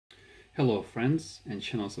Hello friends and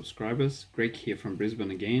channel subscribers, Greg here from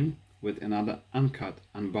Brisbane again with another uncut,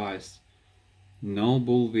 unbiased, no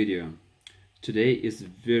bull video. Today is a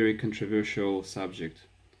very controversial subject: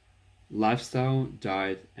 lifestyle,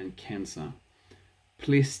 diet and cancer.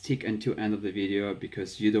 Please stick until end of the video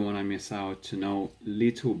because you don't want to miss out to know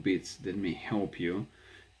little bits that may help you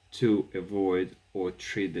to avoid or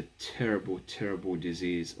treat the terrible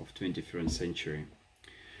disease of 21st century.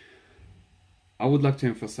 I would like to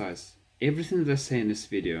emphasize everything that I say in this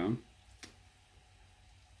video.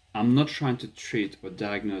 I'm not trying to treat or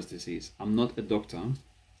diagnose disease. I'm not a doctor,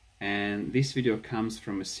 and this video comes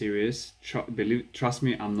from a serious, trust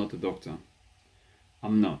me, I'm not a doctor.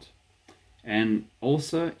 I'm not. And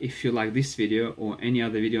also, if you like this video or any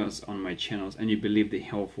other videos on my channels and you believe they're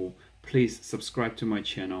helpful, please subscribe to my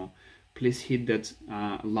channel. Please hit that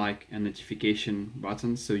like and notification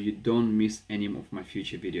button so you don't miss any of my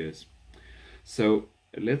future videos. So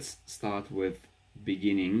let's start with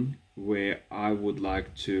beginning, where I would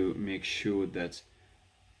like to make sure that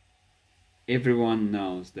everyone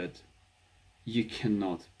knows that you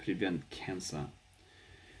cannot prevent cancer.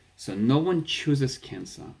 So no one chooses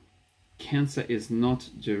cancer. Cancer is not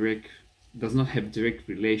direct, does not have direct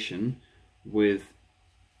relation with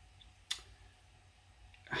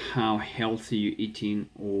how healthy you're eating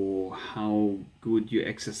or how good you're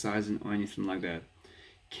exercising or anything like that.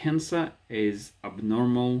 Cancer is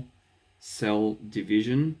abnormal cell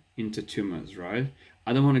division into tumors, right?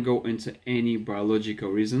 I don't want to go into any biological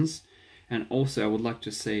reasons, and also I would like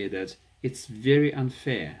to say that it's very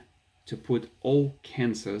unfair to put all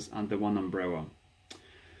cancers under one umbrella.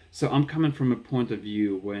 So I'm coming from a point of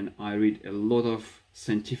view when I read a lot of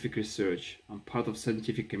scientific research. I'm part of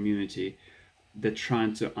scientific community that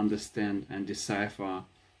trying to understand and decipher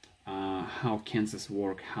how cancers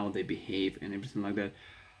work, how they behave, and everything like that.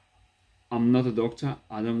 I'm not a doctor.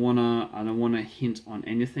 I don't wanna hint on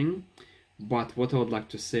anything, but what I would like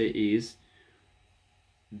to say is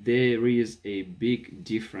there is a big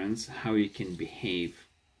difference how you can behave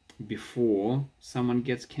before someone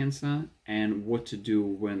gets cancer and what to do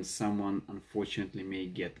when someone unfortunately may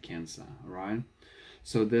get cancer, right?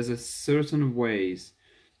 So there's a certain ways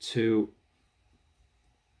to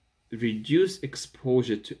reduce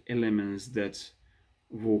exposure to elements that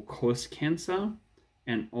will cause cancer,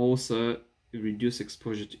 and also reduce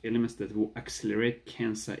exposure to elements that will accelerate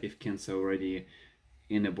cancer if cancer already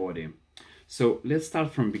in the body. So let's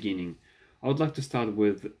start from beginning. I would like to start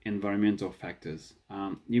with environmental factors.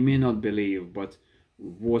 You may not believe, but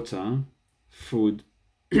water, food,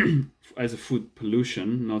 as a food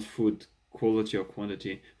pollution, not food quality or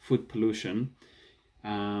quantity, food pollution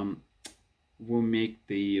will make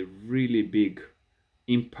the really big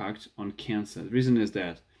impact on cancer. The reason is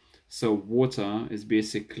that so water is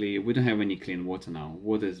basically, we don't have any clean water now.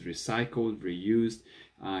 Water is recycled, reused,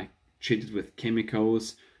 treated with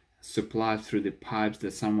chemicals, supplied through the pipes,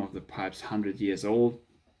 that some of the pipes 100 years old.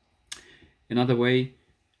 Another way,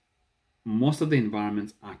 most of the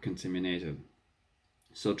environments are contaminated.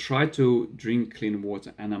 So try to drink clean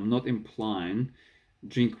water, and I'm not implying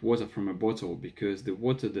drink water from a bottle, because the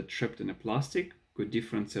water that's trapped in a plastic got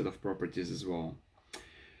different set of properties as well.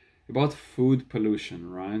 About food pollution,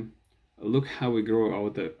 right? Look how we grow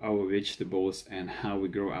our vegetables and how we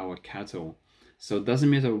grow our cattle. So it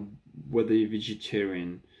doesn't matter whether you're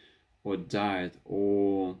vegetarian or diet,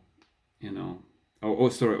 or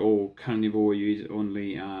or carnivore, you eat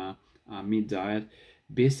only meat diet.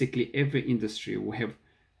 Basically every industry will have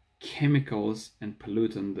chemicals and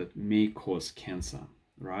pollutants that may cause cancer,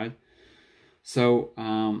 right? So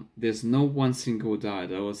there's no one single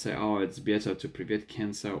diet. I would say, oh, it's better to prevent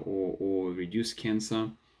cancer or reduce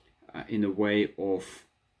cancer in a way of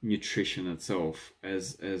nutrition itself,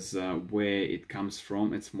 as where it comes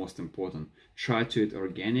from. It's most important. Try to eat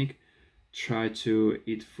organic. Try to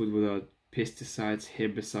eat food without pesticides,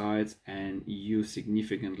 herbicides, and you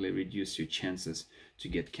significantly reduce your chances to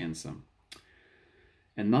get cancer.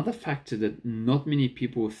 Another factor that not many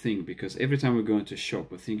people think, because every time we go into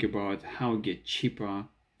shop we think about how to get cheaper,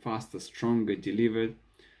 faster, stronger delivered,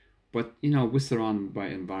 but we're surrounded by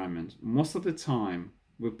environment. Most of the time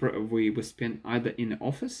we spend either in the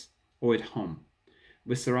office or at home.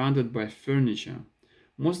 We're surrounded by furniture.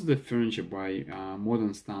 Most of the furniture by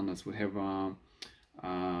modern standards would have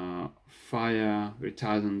fire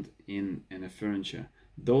retardant in the furniture.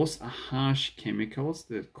 Those are harsh chemicals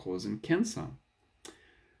that causing cancer.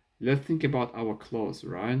 Let's think about our clothes,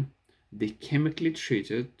 right? They're chemically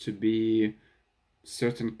treated to be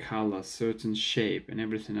certain color, certain shape, and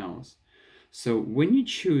everything else. So when you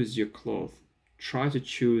choose your clothes, try to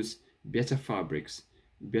choose better fabrics,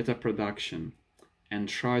 better production, and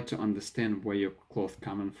try to understand where your clothes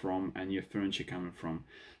coming from and your furniture coming from.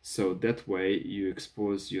 So that way you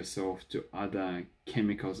expose yourself to other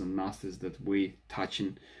chemicals and nasties that we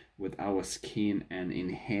touching with our skin and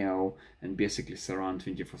inhale and basically surround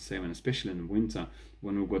 24/7, especially in winter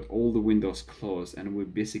when we've got all the windows closed and we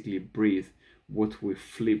basically breathe what we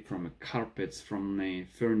flip from the carpets, from the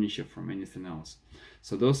furniture, from anything else.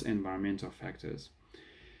 So those environmental factors.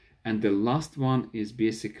 And the last one is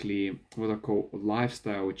basically what I call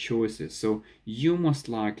lifestyle choices. So you most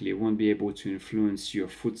likely won't be able to influence your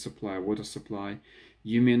food supply, water supply.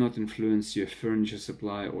 You may not influence your furniture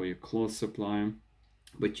supply or your clothes supply,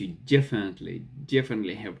 but you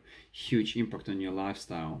definitely have huge impact on your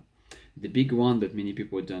lifestyle. The big one that many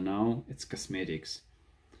people don't know, it's cosmetics.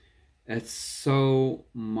 It's so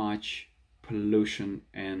much pollution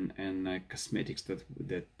and cosmetics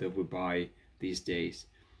that we buy these days.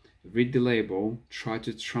 Read the label, try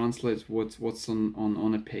to translate what's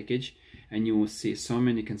on a package, and you will see so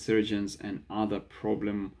many cancerogens and other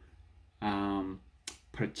problem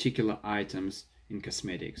particular items in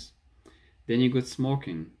cosmetics. Then you got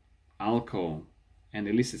smoking, alcohol, and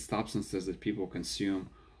illicit substances that people consume.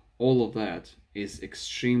 All of that is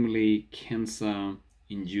extremely cancer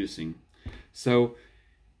inducing. So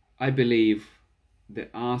I believe there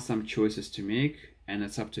are some choices to make, and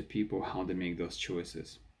it's up to people how they make those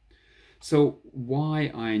choices. So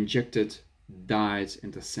why I injected diet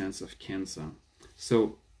in the sense of cancer?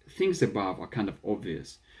 So things above are kind of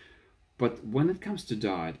obvious, but when it comes to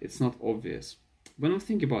diet, it's not obvious. When I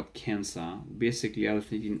think about cancer, basically I'm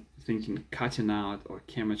thinking cutting out or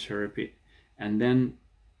chemotherapy, and then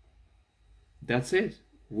that's it.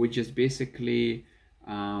 We just basically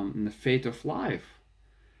in the fate of life.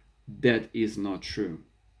 That is not true.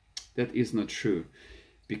 That is not true,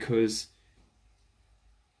 because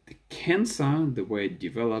the cancer, the way it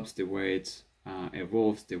develops, the way it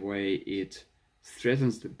evolves, the way it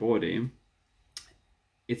threatens the body,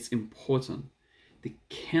 it's important. The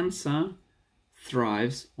cancer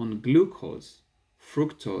thrives on glucose,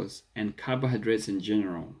 fructose, and carbohydrates in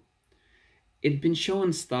general. It's been shown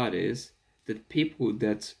in studies that people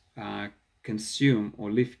that consume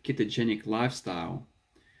or live ketogenic lifestyle,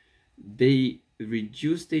 they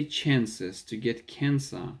reduce their chances to get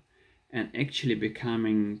cancer and actually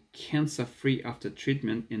becoming cancer-free after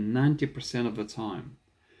treatment in 90% of the time.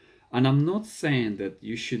 And I'm not saying that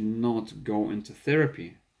you should not go into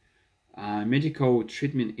therapy. Medical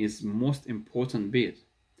treatment is most important bit.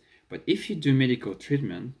 But if you do medical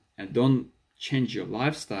treatment and don't change your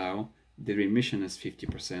lifestyle, the remission is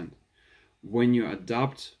 50%. When you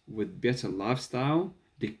adapt with better lifestyle,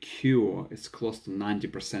 the cure is close to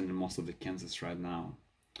 90% in most of the cancers right now.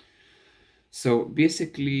 So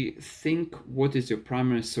basically think, what is your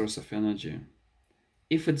primary source of energy?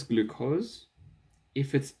 If it's glucose,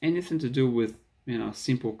 if it's anything to do with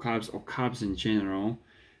simple carbs or carbs in general,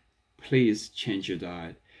 please change your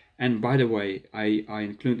diet. And by the way, I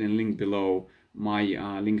include a link below my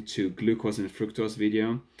link to glucose and fructose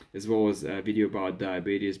video, as well as a video about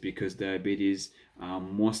diabetes, because diabetes are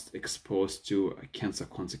most exposed to cancer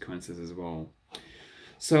consequences as well.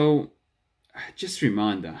 So just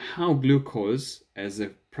reminder how glucose as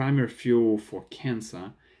a primary fuel for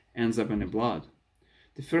cancer ends up in the blood.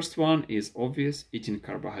 The first one is obvious, eating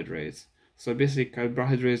carbohydrates. So basically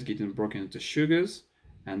carbohydrates getting broken into sugars,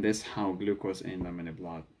 and that's how glucose ends up in the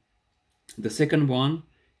blood. The second one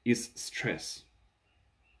is stress.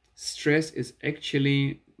 Stress is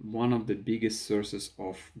actually one of the biggest sources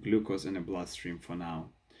of glucose in the bloodstream for now.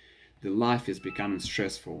 The life is becoming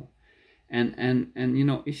stressful. And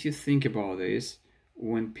if you think about this,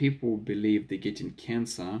 when people believe they're getting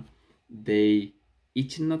cancer, they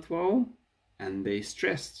eating not well and they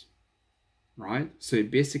stressed, right? So it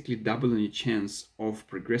basically doubling your chance of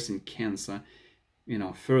progressing cancer,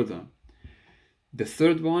 further. The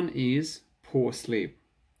third one is poor sleep.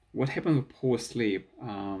 What happens with poor sleep?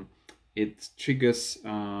 It triggers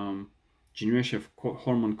generation of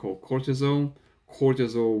hormone called cortisol.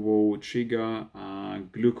 Cortisol will trigger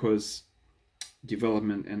glucose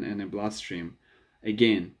development in the bloodstream.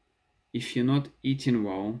 Again, if you're not eating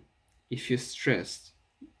well, if you're stressed,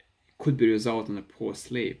 it could be result in a poor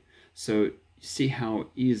sleep. So see how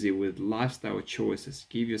easy with lifestyle choices,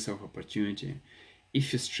 give yourself opportunity.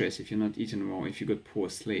 If you're stressed, if you're not eating well, if you got poor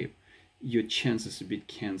sleep, your chances to beat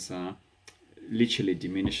cancer literally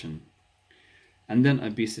diminishing. And then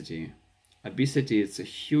obesity. Obesity is a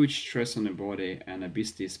huge stress on the body, and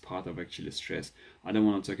obesity is part of actually stress. I don't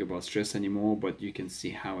want to talk about stress anymore, but you can see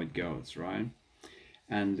how it goes, right?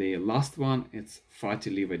 And the last one, it's fatty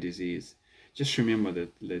liver disease. Just remember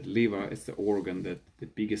that the liver is the organ that the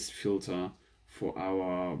biggest filter for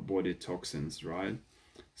our body toxins, right?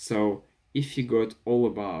 So if you got all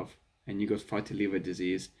above and you got fatty liver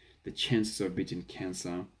disease, the chances of beating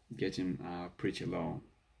cancer getting pretty low.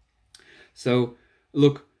 So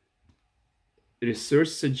look, research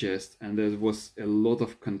suggests, and there was a lot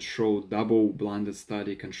of control, double-blinded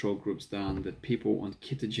study control groups done, that people on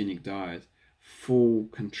ketogenic diet, full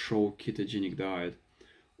control ketogenic diet,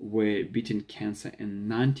 were beating cancer in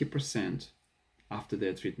 90% after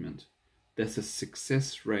their treatment. That's a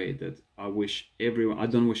success rate that I wish everyone, I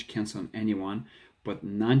don't wish cancer on anyone, but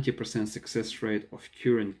 90% success rate of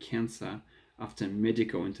curing cancer after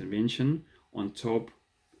medical intervention, on top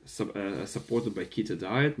supported by keto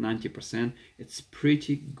diet, 90%, it's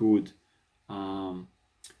pretty good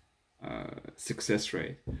success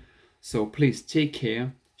rate. So please take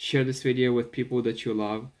care, share this video with people that you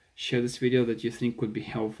love, share this video that you think could be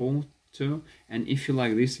helpful to, and if you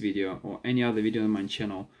like this video or any other video on my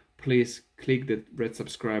channel, please click the red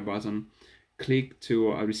subscribe button, click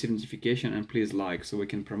to receive notification, and please like, so we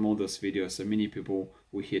can promote this video so many people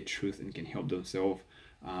will hear truth and can help themselves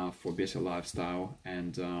for better lifestyle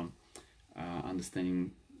and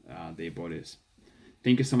understanding their bodies.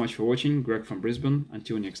 Thank you so much for watching. Greg from Brisbane.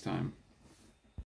 Until next time.